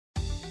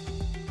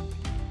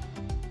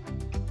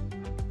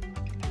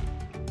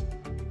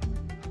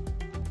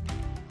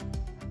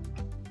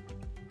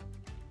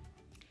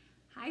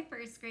Hi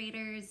first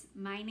graders,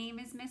 my name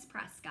is Miss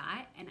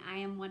Prescott and I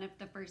am one of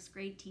the first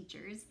grade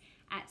teachers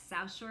at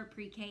South Shore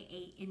Pre-K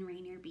 8 in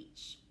Rainier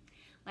Beach.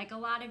 Like a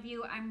lot of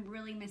you, I'm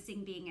really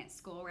missing being at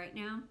school right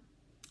now.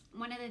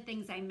 One of the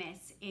things I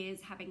miss is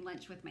having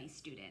lunch with my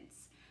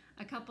students.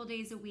 A couple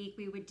days a week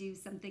we would do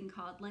something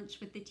called lunch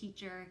with the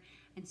teacher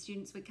and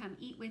students would come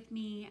eat with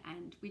me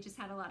and we just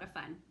had a lot of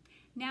fun.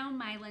 Now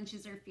my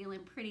lunches are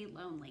feeling pretty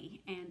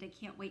lonely and I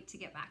can't wait to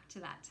get back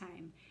to that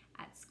time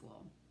at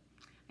school.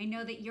 I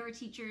know that your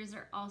teachers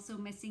are also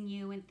missing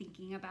you and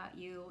thinking about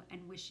you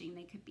and wishing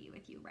they could be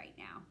with you right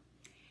now.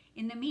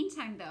 In the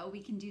meantime though,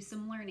 we can do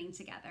some learning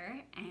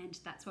together and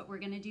that's what we're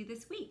going to do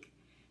this week.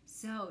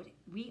 So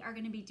we are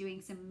going to be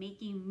doing some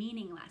making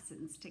meaning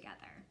lessons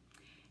together.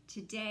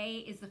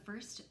 Today is the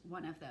first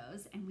one of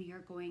those and we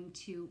are going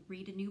to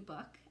read a new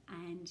book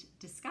and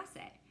discuss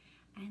it.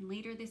 And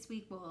later this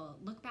week we'll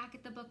look back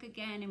at the book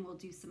again and we'll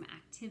do some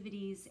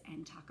activities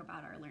and talk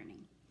about our learning.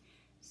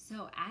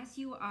 So as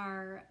you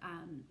are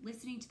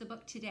listening to the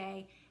book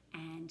today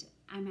and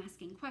I'm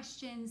asking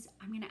questions,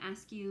 I'm going to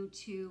ask you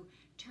to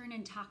turn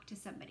and talk to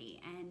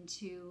somebody and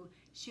to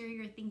share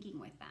your thinking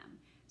with them.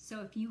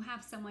 So if you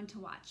have someone to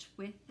watch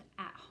with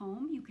at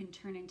home, you can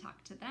turn and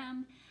talk to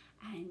them.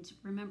 And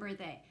remember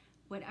that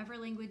whatever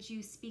language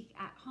you speak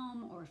at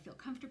home or feel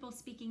comfortable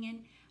speaking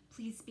in,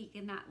 please speak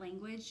in that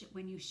language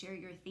when you share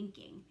your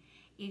thinking.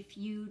 If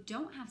you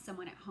don't have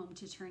someone at home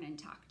to turn and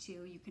talk to,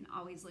 you can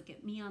always look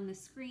at me on the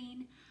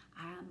screen.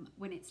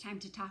 When it's time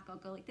to talk, I'll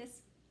go like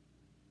this.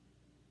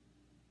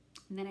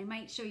 And then I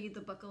might show you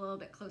the book a little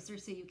bit closer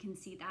so you can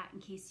see that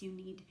in case you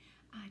need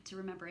to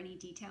remember any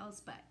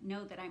details, but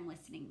know that I'm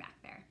listening back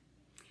there.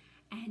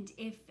 And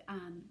if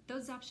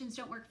those options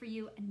don't work for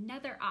you,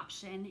 another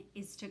option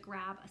is to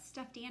grab a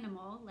stuffed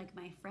animal like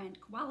my friend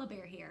Koala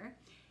Bear here,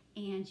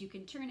 and you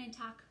can turn and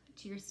talk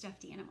to your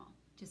stuffed animal.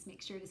 Just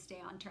make sure to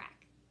stay on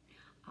track.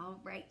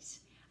 All right,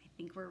 I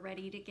think we're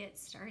ready to get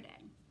started.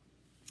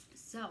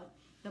 So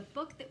the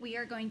book that we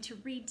are going to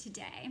read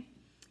today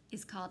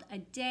is called A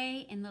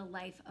Day in the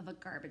Life of a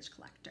Garbage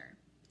Collector,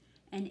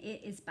 and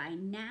it is by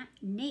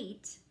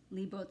Nate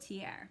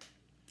Libotier.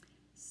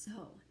 So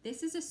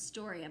this is a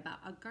story about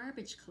a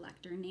garbage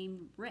collector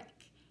named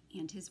Rick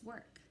and his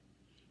work.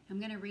 I'm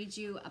going to read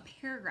you a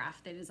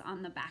paragraph that is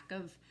on the back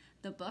of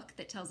the book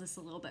that tells us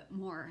a little bit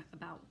more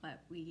about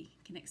what we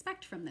can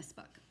expect from this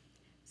book.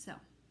 So,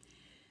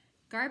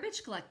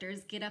 garbage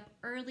collectors get up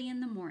early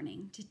in the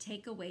morning to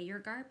take away your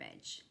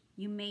garbage.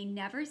 You may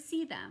never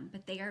see them,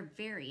 but they are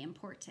very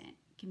important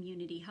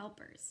community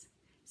helpers.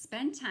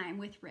 Spend time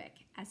with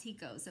Rick as he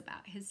goes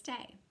about his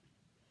day.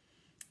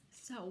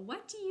 So,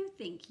 what do you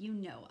think you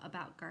know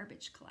about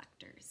garbage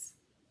collectors?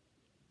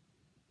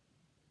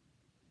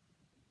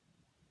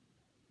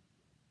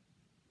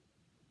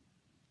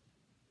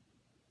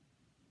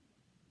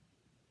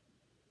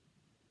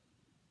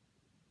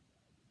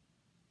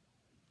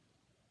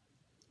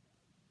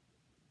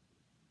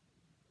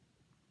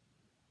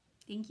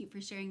 Thank you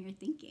for sharing your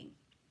thinking.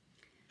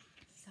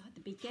 So at the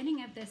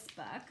beginning of this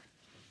book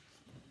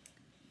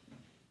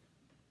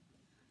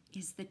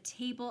is the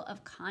table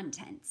of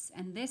contents,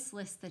 and this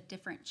lists the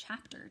different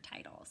chapter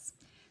titles.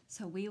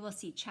 So we will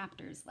see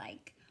chapters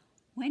like,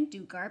 when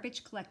do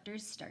garbage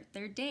collectors start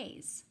their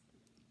days?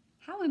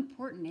 How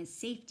important is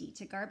safety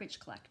to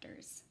garbage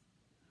collectors?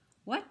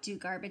 What do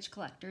garbage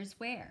collectors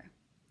wear?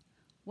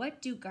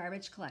 What do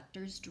garbage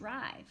collectors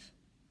drive?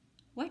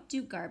 What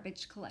do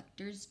garbage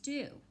collectors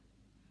do?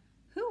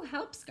 Who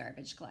helps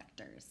garbage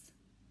collectors?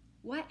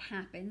 What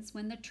happens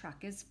when the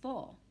truck is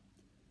full?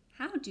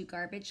 How do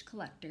garbage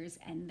collectors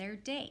end their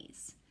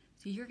days?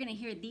 So you're going to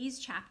hear these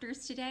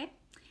chapters today,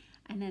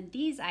 and then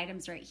these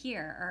items right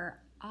here are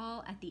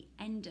all at the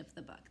end of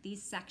the book.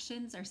 These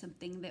sections are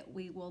something that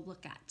we will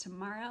look at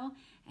tomorrow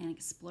and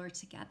explore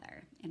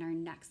together in our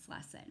next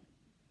lesson.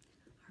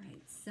 All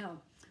right, so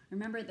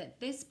remember that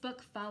this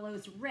book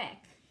follows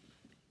Rick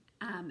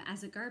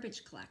as a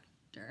garbage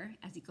collector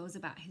as he goes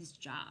about his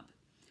job.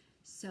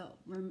 So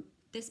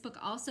this book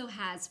also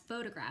has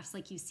photographs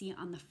like you see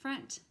on the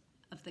front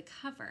of the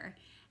cover,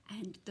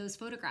 and those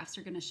photographs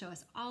are going to show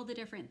us all the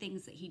different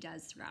things that he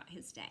does throughout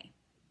his day.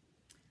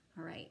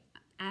 All right,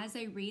 as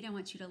I read, I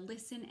want you to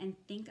listen and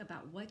think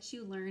about what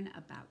you learn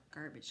about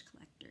garbage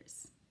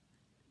collectors.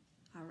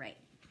 All right,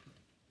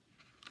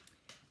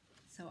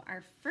 so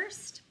our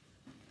first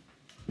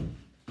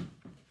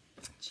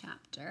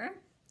chapter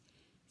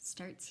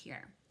starts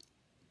here.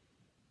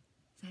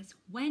 Says,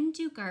 when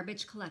do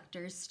garbage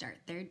collectors start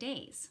their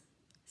days?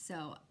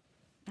 So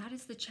that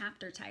is the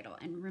chapter title.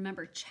 And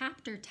remember,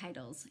 chapter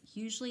titles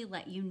usually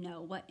let you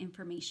know what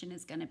information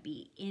is going to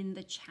be in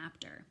the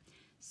chapter.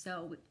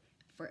 So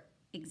for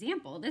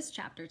example, this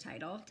chapter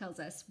title tells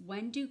us,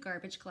 when do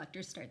garbage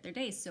collectors start their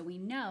days? So we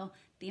know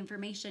the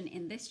information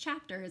in this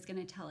chapter is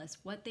going to tell us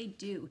what they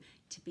do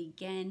to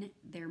begin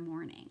their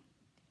morning.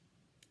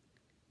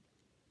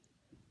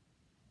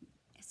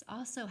 This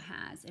also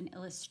has an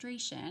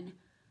illustration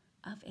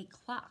of a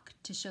clock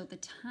to show the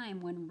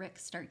time when Rick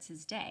starts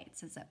his day. It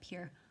says up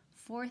here,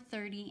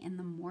 4:30 in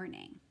the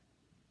morning.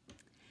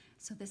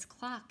 So this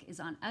clock is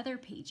on other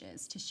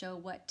pages to show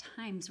what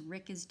times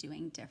Rick is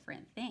doing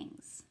different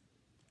things.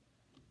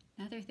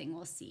 Another thing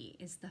we'll see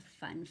is the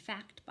fun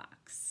fact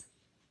box.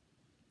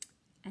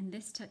 And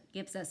this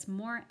gives us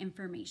more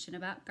information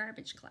about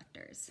garbage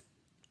collectors.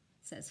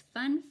 It says,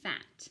 fun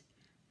fact,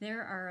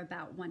 there are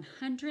about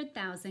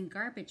 100,000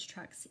 garbage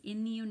trucks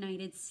in the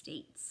United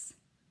States.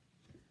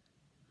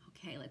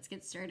 Okay, let's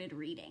get started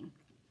reading.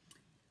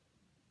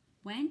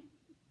 When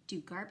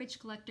do garbage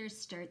collectors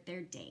start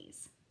their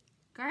days?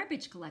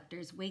 Garbage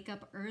collectors wake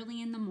up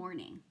early in the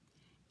morning.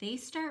 They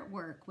start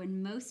work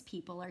when most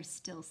people are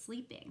still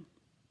sleeping.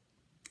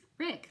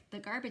 Rick, the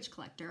garbage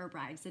collector,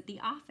 arrives at the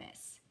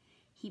office.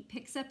 He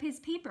picks up his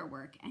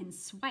paperwork and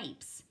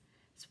swipes.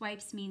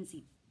 Swipes means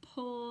he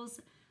pulls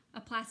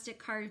a plastic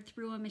card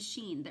through a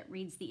machine that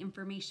reads the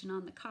information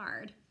on the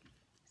card.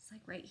 It's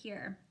like right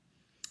here.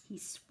 He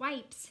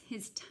swipes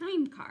his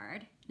time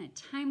card, and a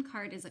time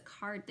card is a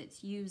card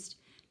that's used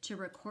to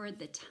record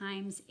the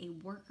times a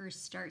worker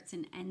starts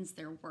and ends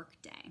their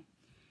workday.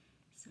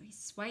 So he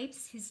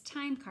swipes his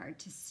time card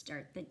to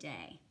start the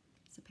day.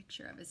 It's a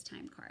picture of his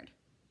time card.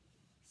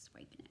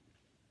 Swiping it.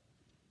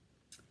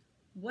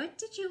 What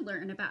did you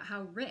learn about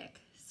how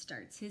Rick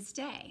starts his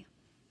day?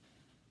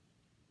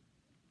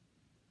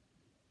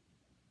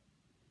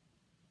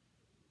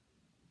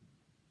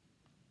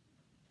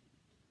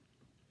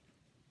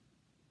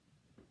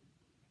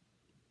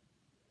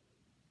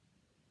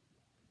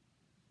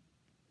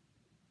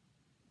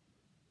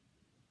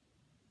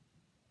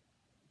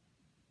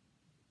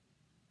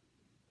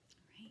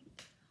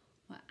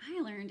 What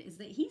I learned is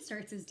that he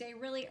starts his day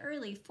really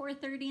early,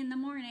 4:30 in the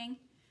morning.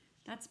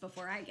 That's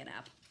before I get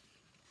up.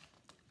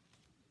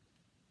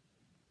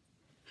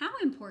 How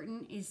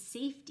important is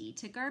safety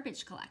to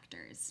garbage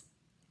collectors?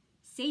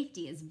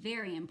 Safety is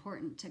very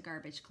important to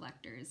garbage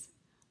collectors.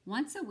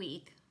 Once a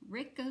week,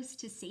 Rick goes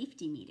to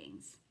safety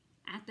meetings.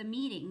 At the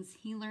meetings,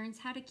 he learns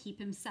how to keep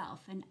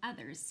himself and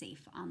others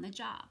safe on the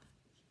job.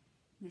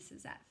 This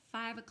is at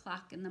 5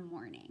 o'clock in the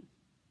morning.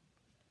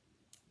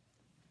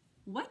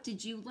 What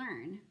did you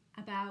learn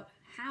about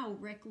how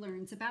Rick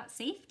learns about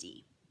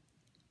safety?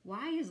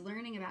 Why is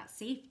learning about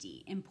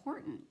safety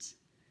important?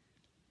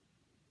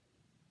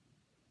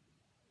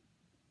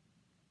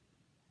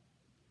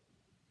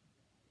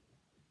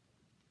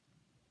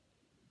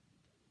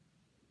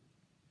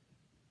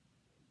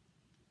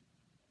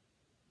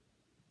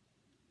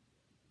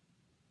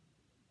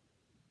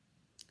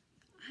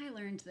 I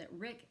learned that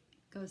Rick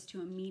goes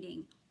to a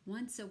meeting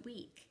once a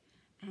week,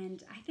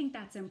 and I think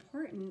that's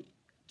important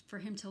for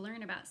him to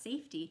learn about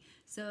safety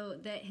so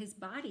that his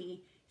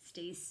body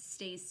stays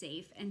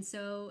safe, and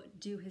so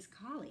do his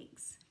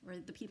colleagues or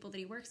the people that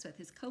he works with,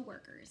 his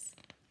co-workers.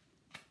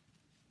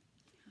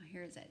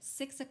 Here's at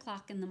 6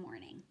 o'clock in the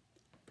morning.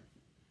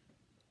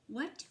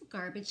 What do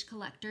garbage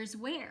collectors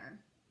wear?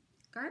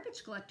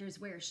 Garbage collectors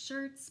wear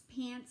shirts,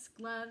 pants,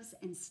 gloves,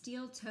 and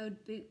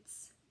steel-toed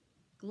boots.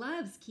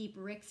 Gloves keep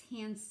Rick's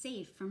hands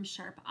safe from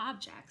sharp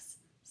objects,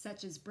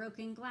 such as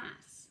broken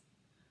glass.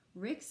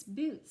 Rick's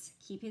boots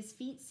keep his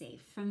feet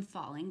safe from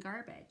falling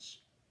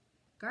garbage.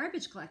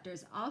 Garbage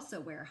collectors also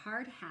wear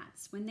hard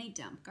hats when they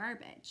dump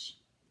garbage.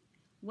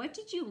 What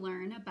did you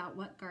learn about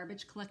what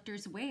garbage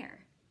collectors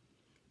wear?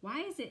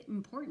 Why is it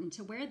important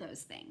to wear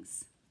those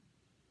things?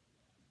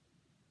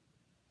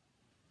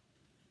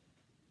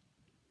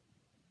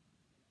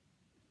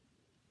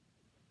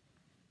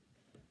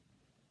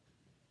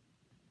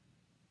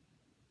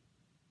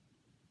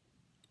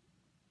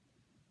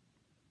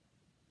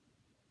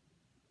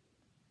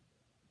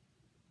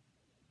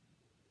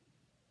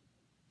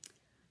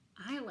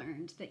 I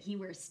learned that he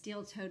wears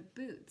steel-toed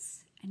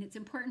boots, and it's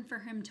important for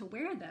him to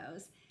wear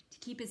those to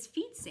keep his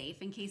feet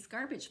safe in case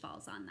garbage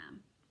falls on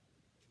them.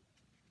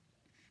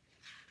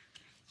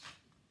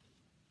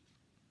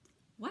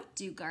 What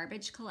do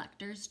garbage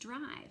collectors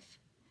drive?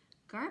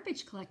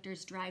 Garbage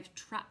collectors drive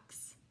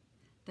trucks.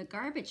 The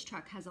garbage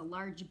truck has a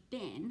large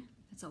bin,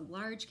 that's a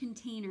large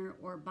container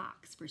or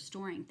box for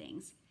storing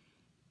things.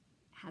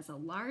 It has a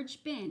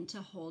large bin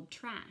to hold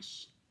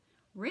trash.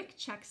 Rick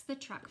checks the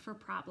truck for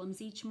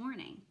problems each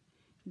morning.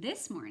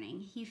 This morning,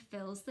 he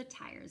fills the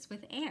tires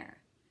with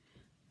air.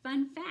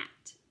 Fun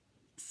fact,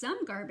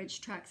 some garbage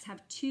trucks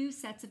have 2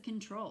 sets of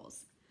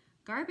controls.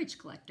 Garbage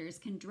collectors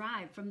can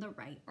drive from the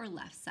right or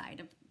left side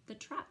of the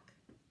truck.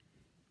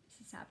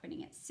 This is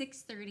happening at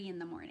 6:30 in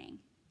the morning.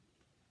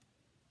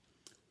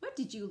 What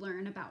did you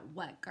learn about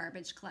what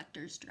garbage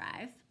collectors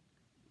drive?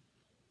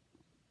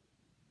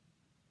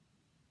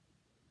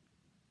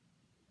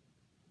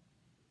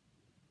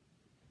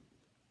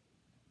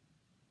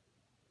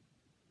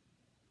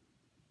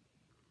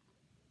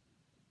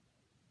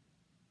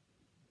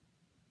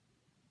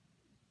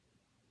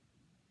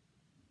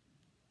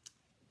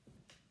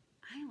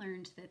 I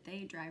learned that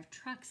they drive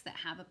trucks that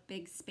have a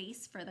big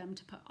space for them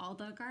to put all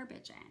the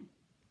garbage in.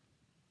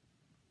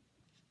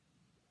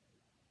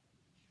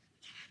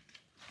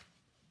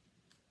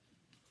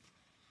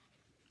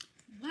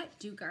 What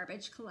do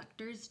garbage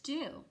collectors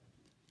do?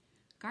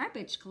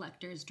 Garbage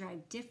collectors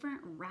drive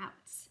different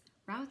routes.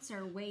 Routes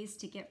are ways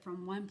to get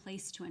from one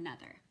place to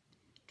another.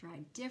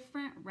 Drive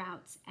different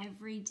routes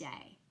every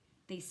day.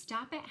 They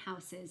stop at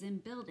houses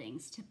and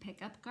buildings to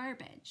pick up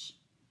garbage.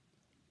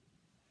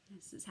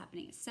 This is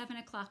happening at 7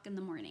 o'clock in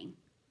the morning.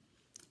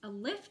 A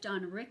lift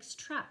on Rick's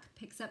truck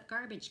picks up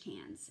garbage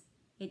cans.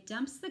 It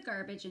dumps the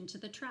garbage into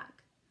the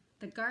truck.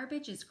 The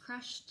garbage is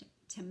crushed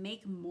to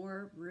make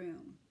more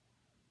room,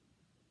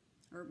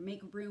 or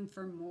make room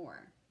for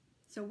more.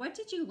 So what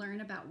did you learn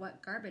about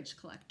what garbage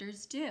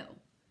collectors do?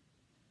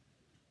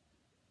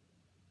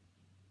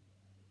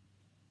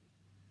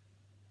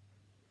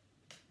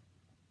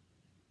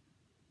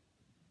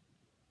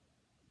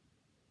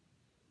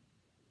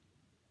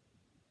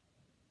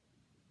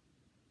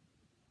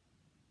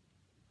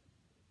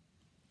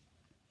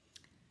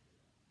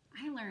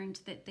 I learned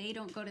that they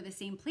don't go to the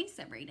same place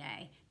every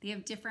day. They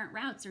have different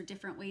routes or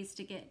different ways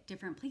to get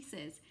different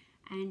places,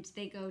 and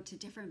they go to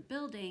different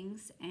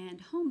buildings and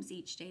homes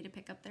each day to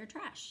pick up their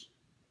trash.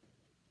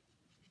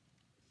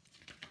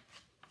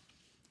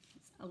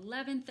 It's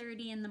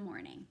 11:30 in the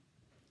morning.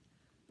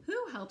 Who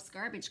helps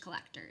garbage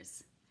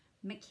collectors?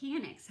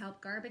 Mechanics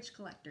help garbage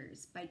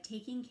collectors by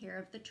taking care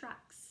of the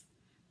trucks.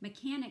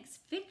 Mechanics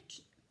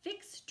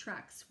fix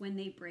trucks when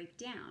they break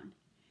down.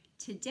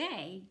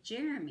 Today,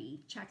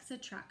 Jeremy checks a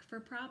truck for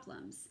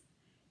problems.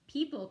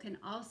 People can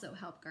also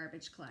help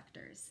garbage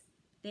collectors.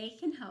 They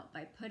can help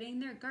by putting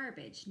their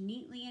garbage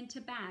neatly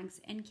into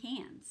bags and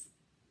cans.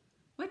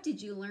 What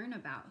did you learn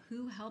about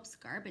who helps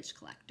garbage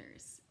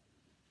collectors?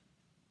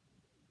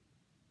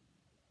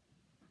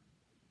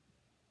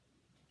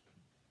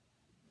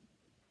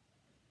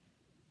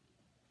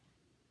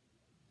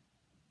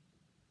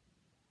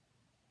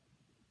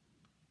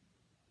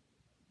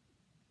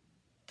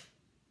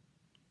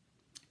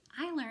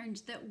 I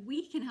learned that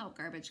we can help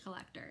garbage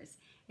collectors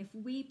if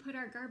we put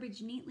our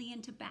garbage neatly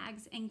into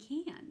bags and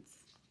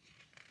cans.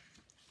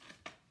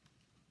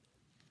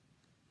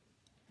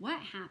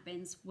 What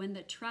happens when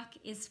the truck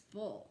is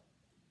full?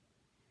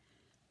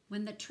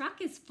 When the truck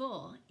is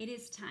full, it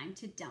is time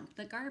to dump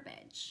the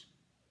garbage.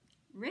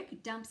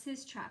 Rick dumps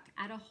his truck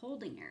at a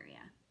holding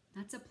area.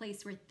 That's a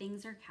place where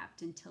things are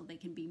kept until they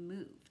can be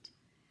moved.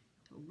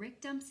 So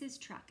Rick dumps his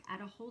truck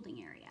at a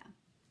holding area.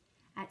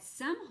 At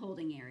some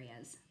holding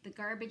areas, the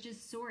garbage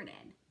is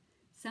sorted.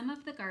 Some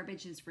of the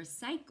garbage is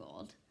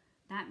recycled.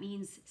 That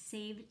means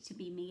saved to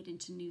be made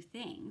into new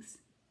things.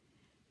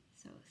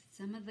 So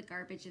some of the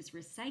garbage is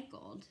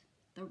recycled.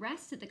 The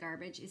rest of the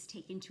garbage is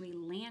taken to a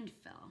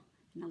landfill.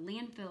 And a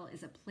landfill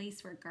is a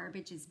place where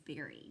garbage is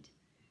buried.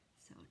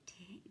 So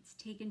it's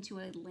taken to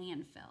a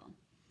landfill.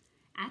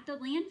 At the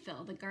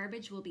landfill, the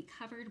garbage will be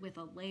covered with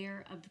a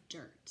layer of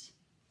dirt.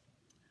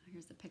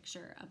 Here's a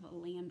picture of a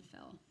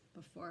landfill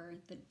before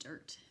the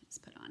dirt is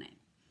put on it.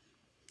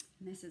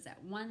 And this is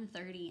at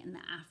 1:30 in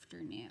the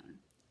afternoon.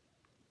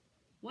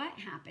 What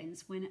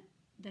happens when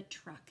the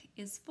truck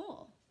is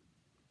full?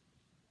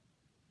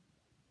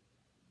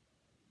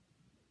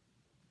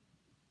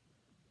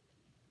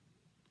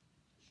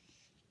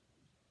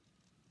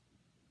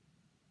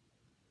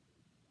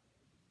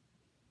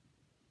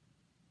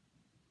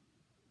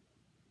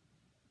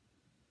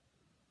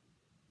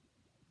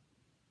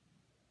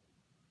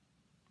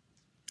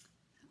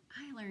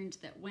 I learned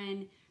that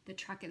when the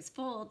truck is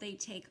full, they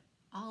take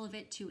all of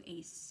it to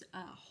a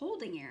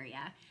holding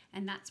area,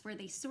 and that's where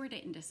they sort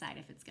it and decide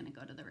if it's going to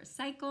go to the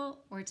recycle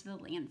or to the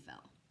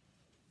landfill.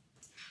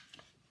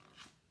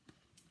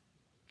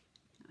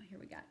 Oh, here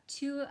we got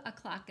 2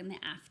 o'clock in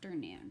the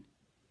afternoon.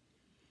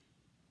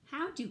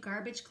 How do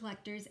garbage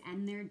collectors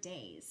end their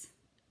days?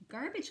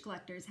 Garbage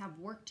collectors have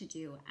work to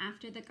do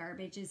after the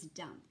garbage is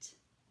dumped.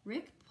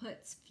 Rick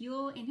puts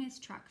fuel in his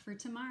truck for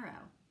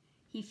tomorrow.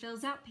 He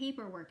fills out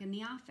paperwork in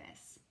the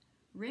office.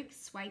 Rick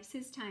swipes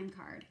his time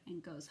card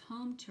and goes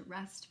home to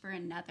rest for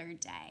another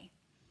day.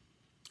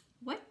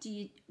 What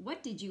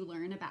did you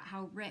learn about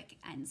how Rick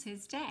ends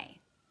his day?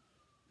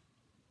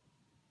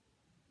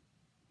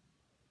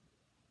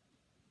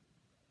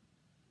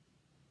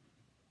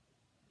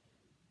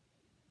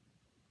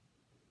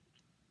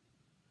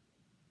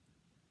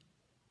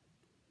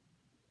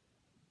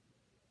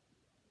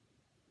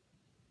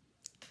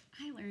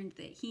 I learned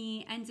that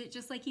he ends it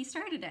just like he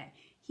started it.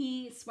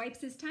 He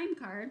swipes his time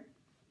card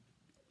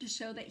to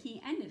show that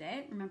he ended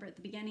it. Remember at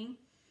the beginning,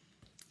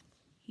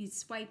 he's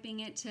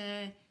swiping it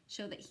to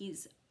show that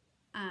he's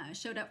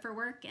showed up for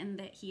work and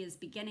that he is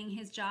beginning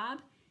his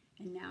job.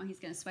 And now he's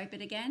going to swipe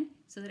it again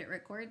so that it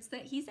records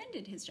that he's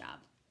ended his job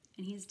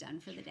and he's done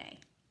for the day.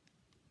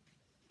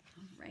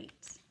 All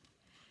right.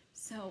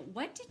 So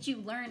what did you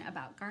learn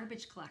about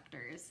garbage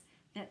collectors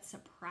that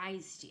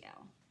surprised you?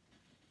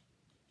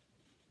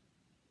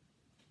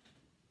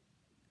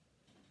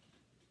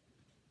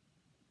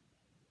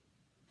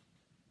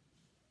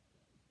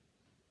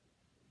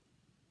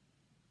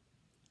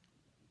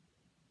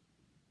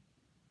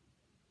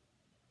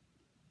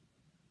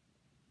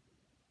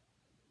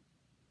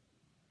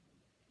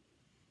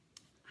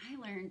 I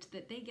learned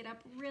that they get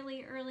up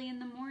really early in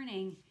the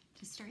morning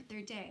to start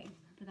their day.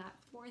 Remember that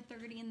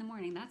 4:30 in the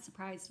morning? That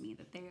surprised me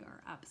that they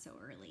are up so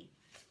early.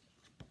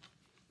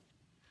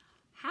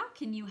 How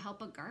can you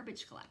help a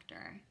garbage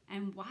collector,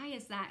 and why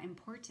is that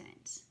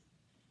important?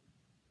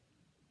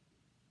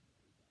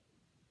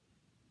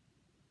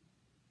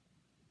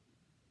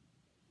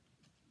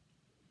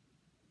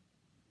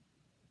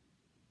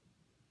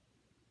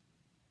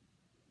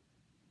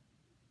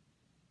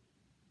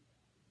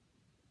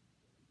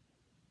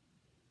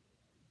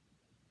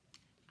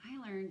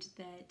 I learned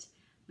that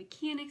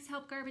mechanics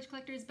help garbage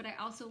collectors, but I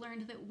also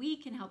learned that we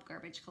can help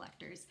garbage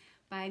collectors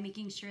by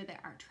making sure that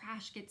our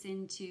trash gets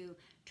into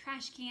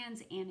trash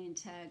cans and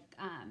into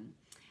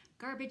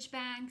garbage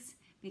bags,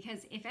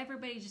 because if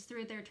everybody just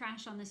threw their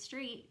trash on the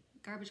street,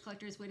 garbage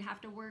collectors would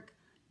have to work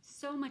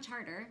so much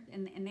harder,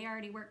 and they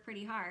already work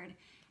pretty hard,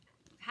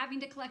 having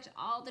to collect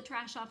all the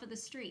trash off of the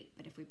street.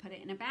 But if we put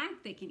it in a bag,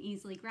 they can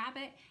easily grab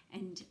it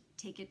and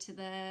take it to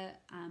the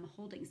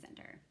holding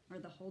center, or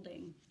the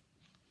holding,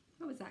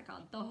 what was that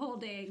called? The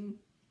holding,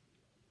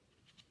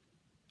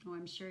 oh,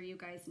 I'm sure you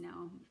guys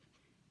know.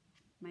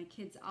 My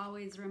kids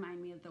always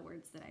remind me of the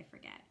words that I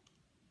forget.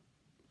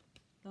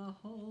 The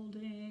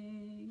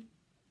holding.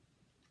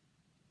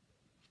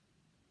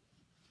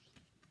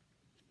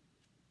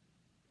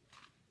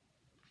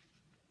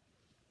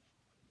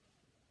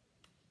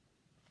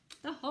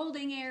 The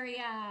holding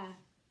area.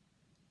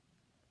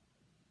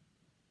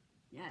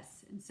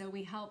 Yes, and so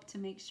we help to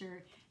make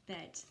sure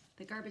that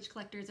the garbage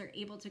collectors are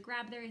able to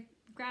grab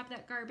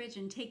that garbage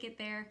and take it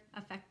there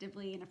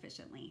effectively and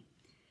efficiently.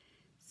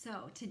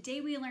 So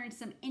today we learned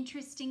some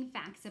interesting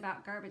facts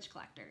about garbage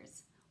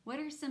collectors. What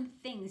are some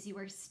things you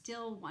are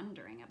still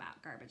wondering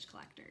about garbage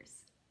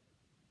collectors?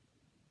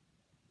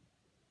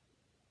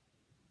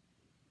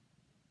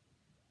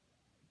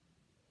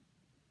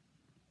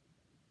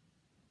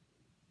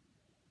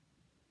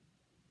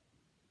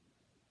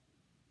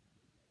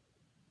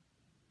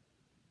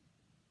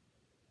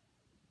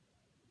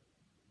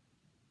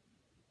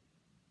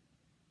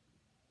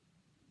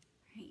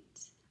 Right.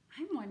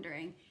 I'm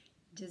wondering,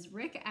 does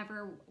Rick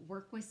ever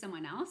work with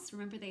someone else?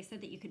 Remember they said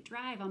that you could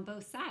drive on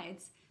both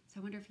sides. So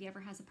I wonder if he ever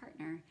has a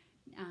partner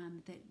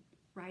that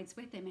rides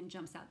with him and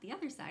jumps out the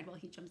other side while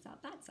he jumps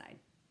out that side.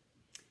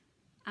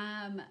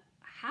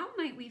 How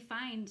might we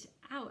find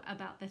out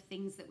about the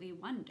things that we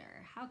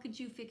wonder? How could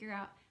you figure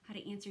out how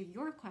to answer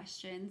your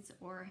questions,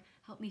 or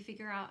help me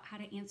figure out how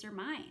to answer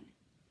mine?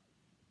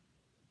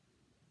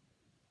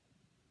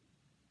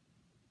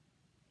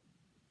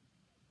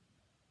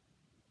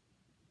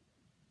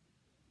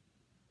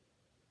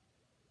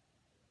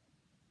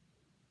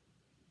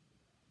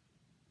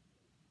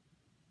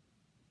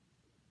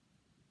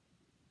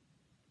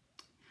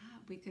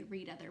 We could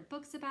read other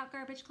books about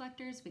garbage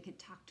collectors. We could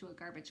talk to a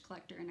garbage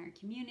collector in our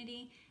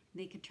community.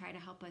 They could try to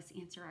help us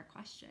answer our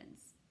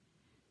questions.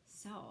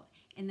 So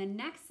in the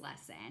next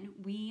lesson,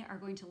 we are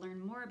going to learn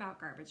more about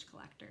garbage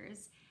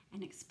collectors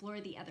and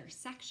explore the other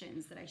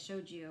sections that I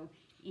showed you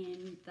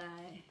in the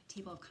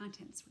table of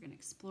contents. We're going to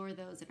explore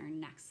those in our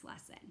next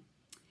lesson.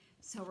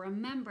 So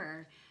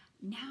remember,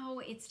 now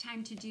it's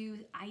time to do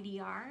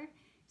IDR,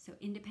 so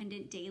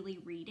independent daily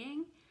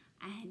reading.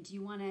 And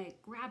you want to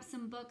grab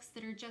some books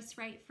that are just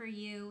right for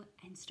you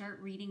and start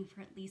reading for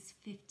at least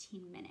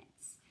 15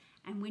 minutes.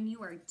 And when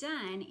you are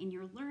done in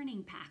your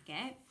learning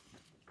packet,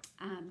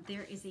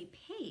 there is a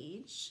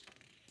page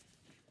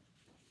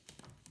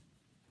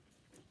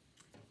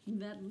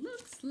that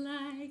looks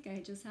like,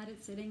 I just had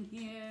it sitting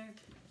here,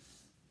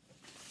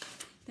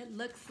 that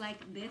looks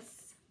like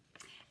this.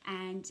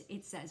 And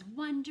it says,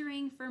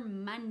 Wondering for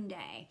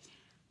Monday.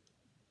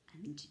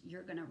 And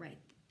you're going to write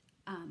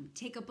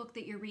take a book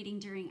that you're reading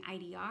during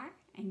IDR,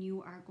 and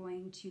you are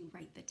going to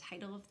write the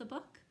title of the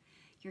book.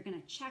 You're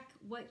going to check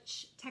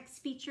which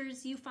text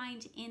features you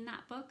find in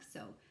that book,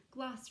 so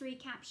glossary,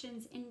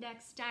 captions,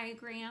 index,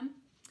 diagram,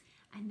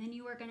 and then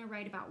you are going to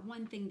write about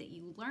one thing that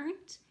you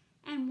learned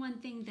and one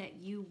thing that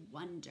you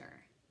wonder.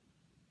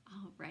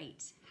 All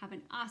right, have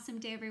an awesome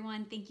day,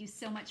 everyone. Thank you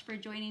so much for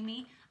joining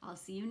me. I'll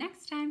see you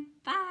next time.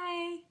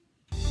 Bye.